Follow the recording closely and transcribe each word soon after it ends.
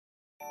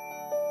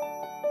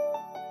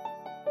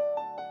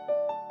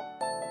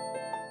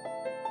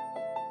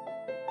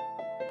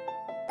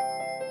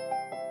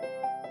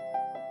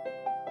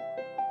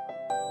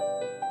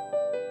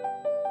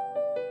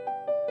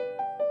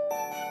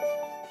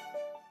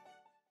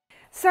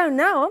So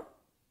now,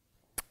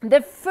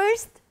 the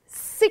first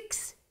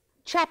 6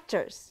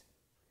 chapters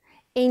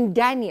in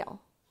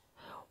Daniel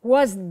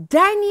was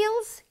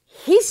Daniel's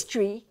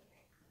history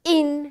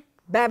in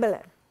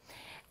Babylon.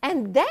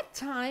 And that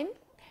time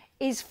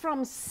is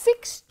from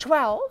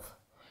 612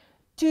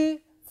 to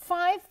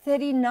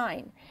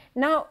 539.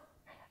 Now,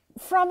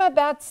 from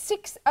about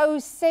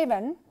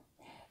 607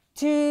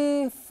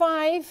 to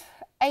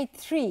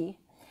 583,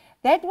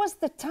 that was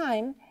the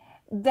time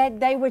that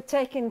they were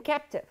taken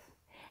captive.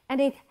 And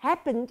it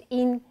happened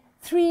in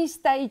 3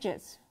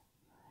 stages.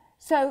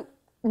 So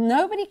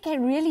nobody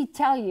can really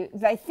tell you.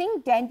 They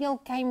think Daniel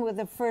came with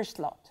the first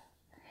lot.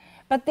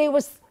 But there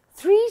was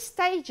 3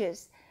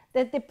 stages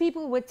that the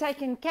people were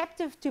taken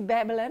captive to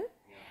Babylon.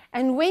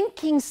 And when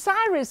King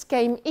Cyrus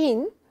came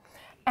in,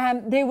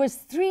 there was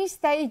 3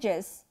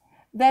 stages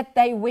that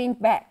they went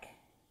back.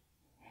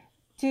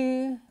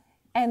 2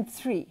 and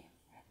 3.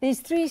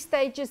 There's 3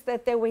 stages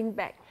that they went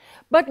back.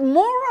 But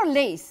more or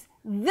less,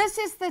 this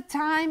is the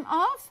time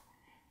of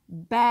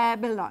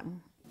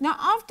Babylon. Now,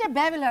 after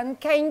Babylon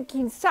came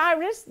King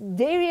Cyrus,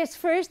 Darius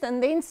first,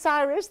 and then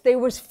Cyrus. There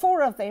was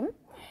 4 of them.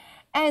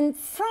 And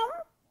from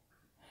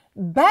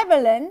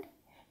Babylon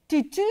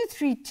to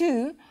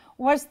 232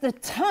 was the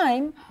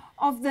time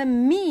of the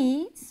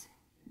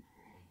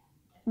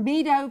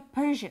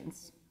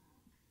mede-Persians.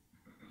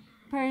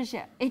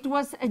 Persia. It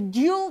was a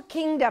dual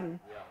kingdom.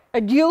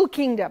 A dual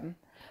kingdom.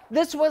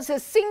 This was a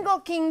single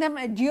kingdom,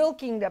 a dual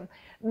kingdom.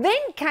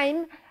 Then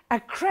came a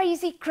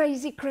crazy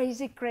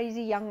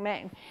young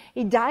man.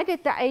 He died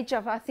at the age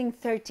of, I think,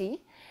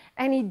 30,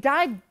 and he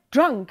died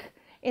drunk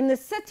in the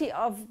city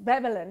of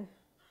Babylon.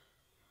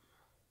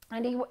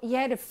 And he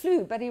had a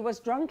flu, but he was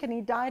drunk, and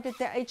he died at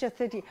the age of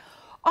 30,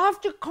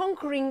 after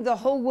conquering the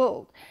whole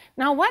world.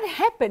 Now, what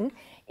happened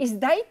is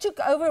they took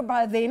over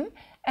by them,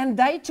 and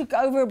they took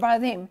over by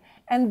them.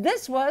 And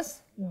this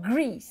was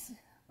Greece.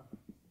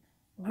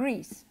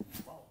 Greece.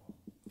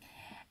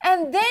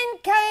 And then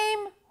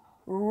came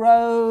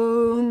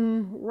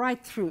Rome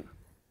right through.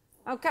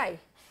 Okay,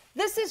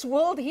 this is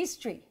world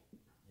history.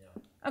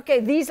 Okay,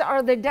 these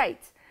are the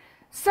dates.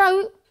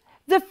 So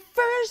the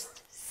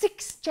first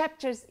 6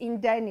 chapters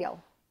in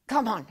Daniel,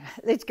 come on,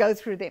 let's go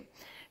through them.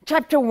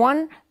 Chapter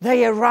 1,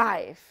 they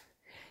arrive.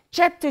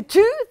 Chapter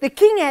 2, the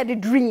king had a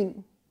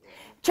dream.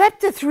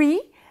 Chapter 3,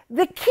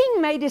 the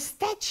king made a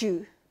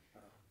statue.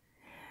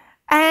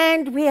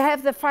 And we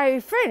have the fiery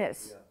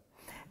furnace.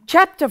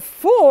 Chapter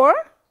 4,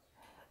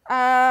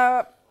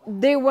 the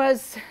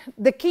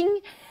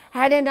king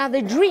had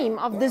another dream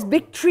of this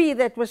big tree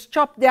that was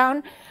chopped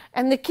down,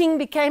 and the king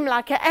became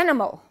like an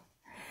animal.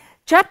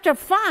 Chapter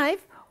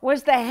 5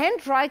 was the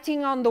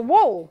handwriting on the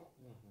wall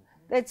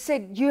that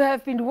said, you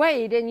have been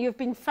weighed and you've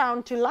been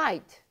found to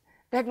light.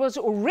 That was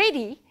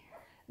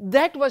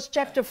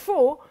chapter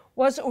 4,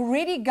 was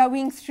already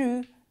going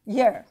through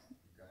here.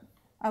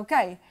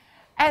 Okay.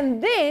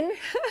 And then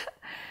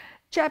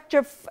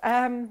chapter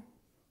 5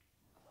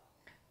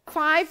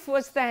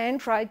 was the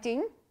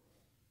handwriting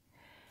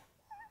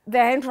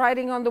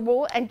on the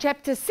wall, and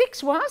chapter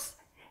 6 was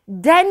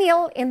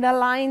Daniel in the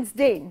lion's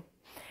den.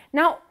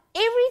 Now,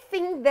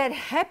 everything that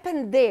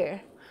happened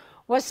there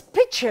was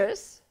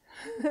pictures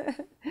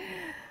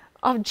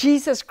of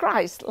Jesus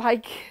Christ,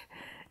 like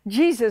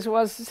Jesus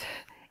was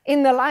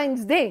in the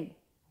lion's den,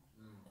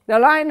 the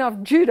Lion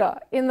of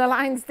Judah in the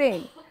lion's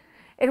den.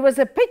 It was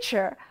a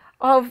picture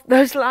of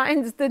those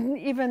lions didn't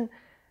even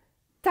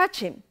touch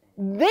him.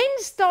 Then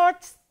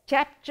starts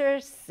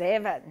chapter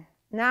 7.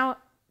 Now,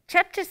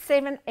 chapter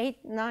 7,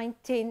 8, 9,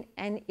 10,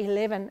 and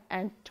 11,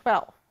 and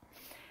 12.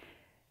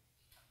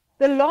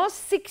 The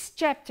last 6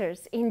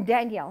 chapters in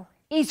Daniel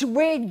is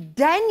where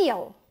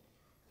Daniel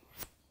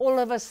all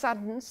of a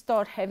sudden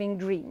start having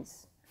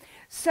dreams.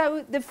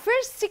 So the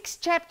first 6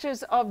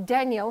 chapters of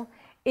Daniel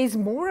is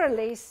more or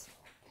less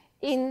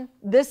in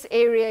this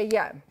area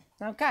here.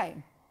 Okay.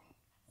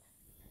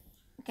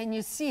 Can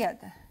you see it?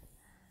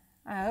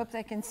 I hope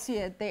they can see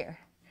it there.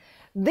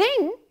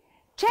 Then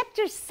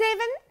chapter 7,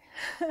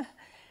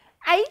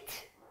 8,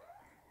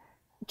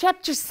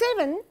 chapter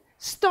 7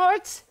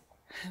 starts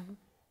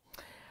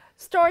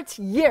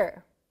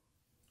here,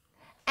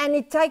 and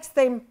it takes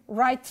them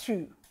right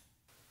through.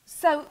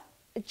 So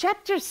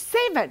chapter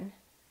 7,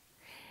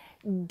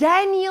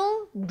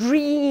 Daniel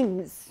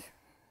dreams,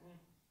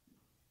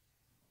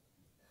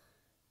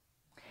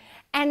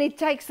 and it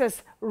takes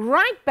us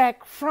right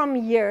back from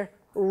here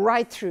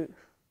right through.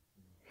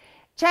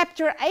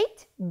 Chapter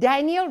 8,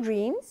 Daniel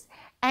dreams,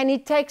 and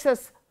it takes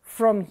us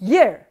from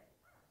here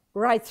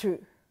right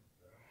through.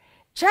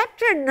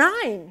 Chapter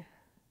 9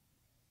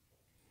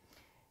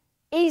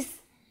 is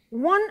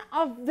one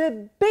of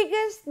the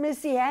biggest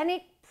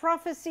messianic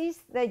prophecies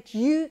that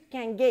you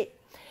can get,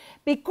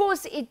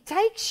 because it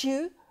takes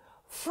you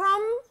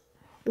from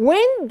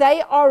when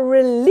they are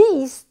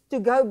released to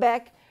go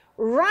back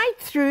right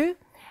through,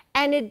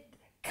 and it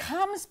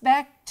comes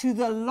back to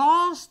the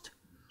last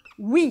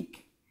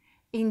week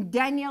in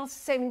Daniel's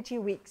 70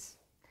 weeks.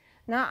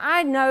 Now,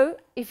 I know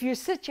if you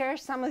sit here,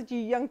 some of you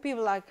young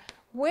people are like,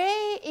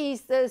 Where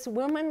is this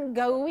woman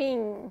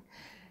going?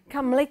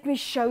 Come, let me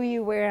show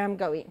you where I'm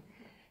going.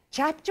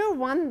 Chapter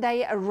 1,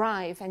 they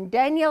arrive, and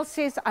Daniel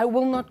says, I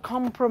will not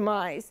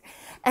compromise.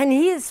 And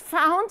he is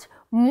found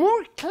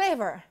more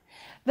clever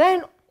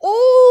than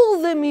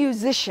all the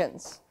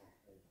musicians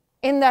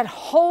in that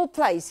whole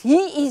place.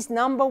 He is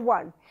number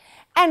one.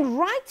 And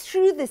right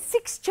through the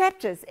 6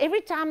 chapters,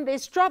 every time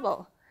there's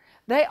trouble,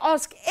 they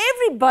ask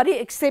everybody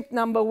except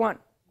number one.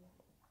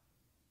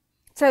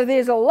 So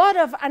there's a lot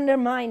of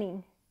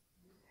undermining.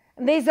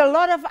 There's a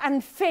lot of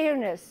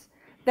unfairness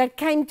that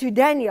came to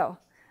Daniel.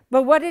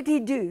 But what did he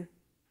do?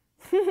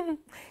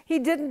 He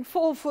didn't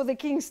fall for the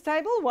king's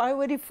table. Why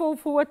would he fall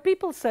for what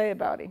people say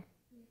about him?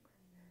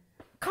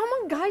 Come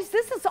on, guys,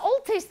 this is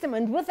Old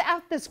Testament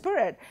without the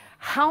Spirit.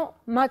 How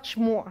much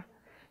more?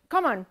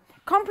 Come on,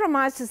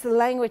 compromise is the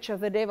language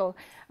of the devil.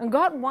 And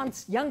God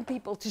wants young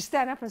people to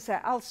stand up and say,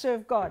 I'll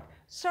serve God.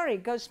 Sorry,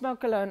 go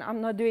smoke alone.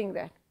 I'm not doing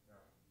that.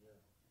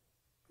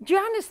 Do you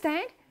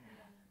understand?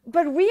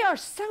 But we are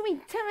so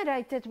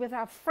intimidated with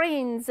our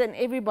friends and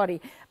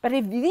everybody. But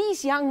if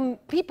these young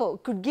people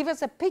could give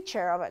us a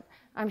picture of it,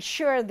 I'm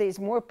sure there's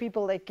more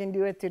people that can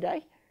do it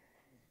today.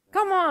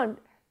 Come on.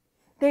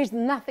 There's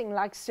nothing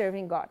like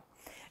serving God.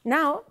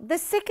 Now, the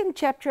 2nd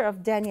chapter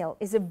of Daniel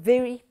is a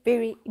very,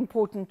 very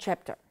important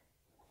chapter.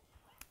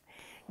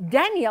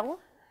 Daniel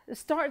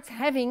starts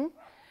having,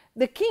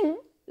 the king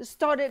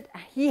started,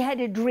 he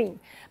had a dream.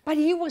 But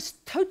he was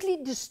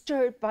totally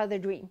disturbed by the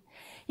dream.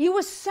 He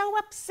was so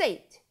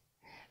upset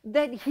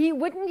that he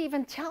wouldn't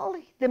even tell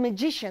the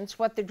magicians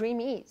what the dream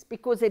is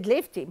because it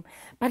left him.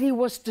 But he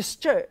was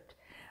disturbed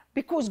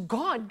because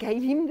God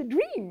gave him the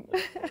dream.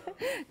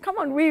 Come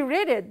on, we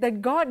read it,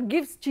 that God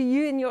gives to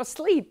you in your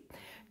sleep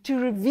to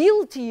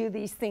reveal to you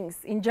these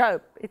things. In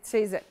Job, it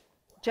says it.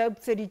 Job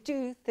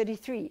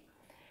 32:33.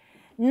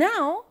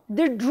 Now,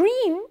 the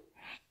dream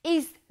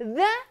is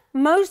the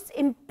most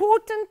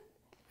important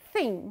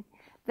thing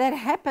that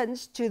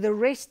happens to the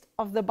rest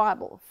of the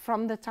Bible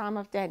from the time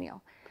of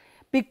Daniel,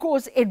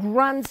 because it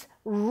runs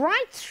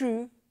right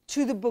through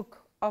to the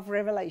book of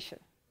Revelation.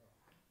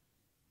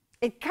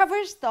 It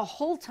covers the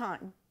whole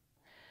time.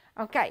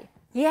 Okay,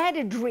 he had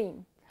a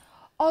dream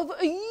of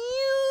a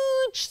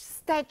huge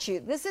statue.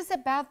 This is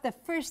about the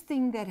first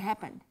thing that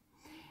happened.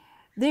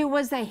 There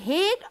was a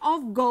head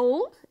of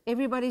gold.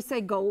 Everybody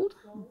say gold.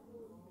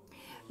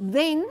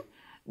 Then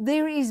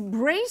there is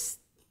breast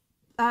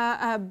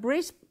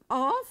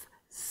of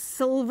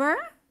silver.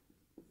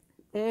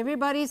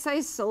 Everybody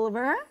say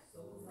silver.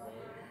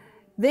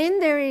 Then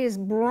there is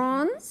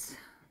bronze,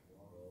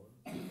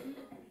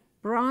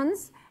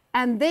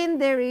 and then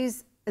there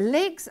is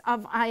legs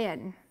of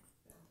iron.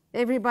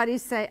 Everybody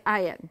say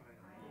iron.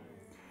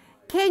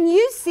 Can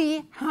you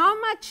see how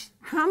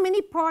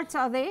many parts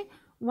are there?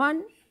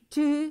 1,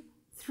 2,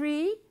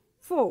 3,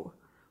 4.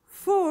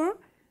 4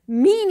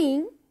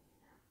 meaning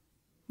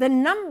the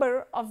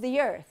number of the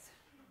earth,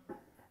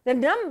 the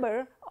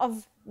number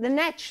of the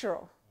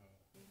natural.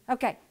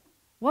 Okay,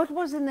 what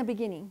was in the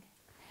beginning?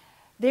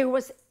 There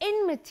was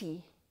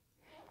enmity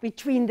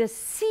between the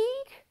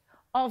seed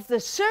of the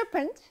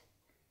serpent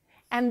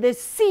and the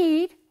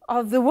seed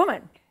of the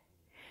woman.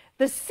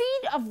 The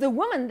seed of the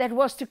woman that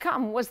was to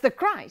come was the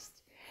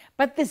Christ,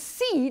 but the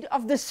seed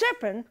of the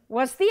serpent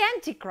was the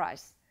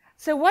Antichrist.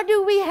 So what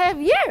do we have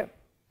here?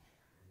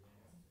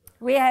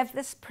 We have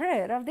the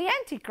spirit of the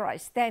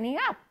Antichrist standing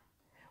up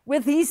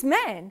with his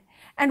man.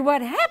 And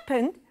what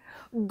happened,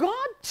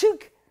 God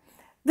took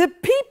the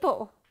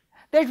people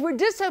that were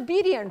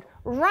disobedient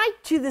right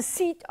to the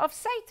seat of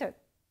Satan.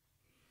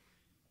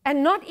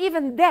 And not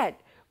even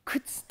that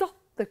could stop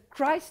the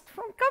Christ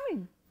from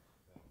coming.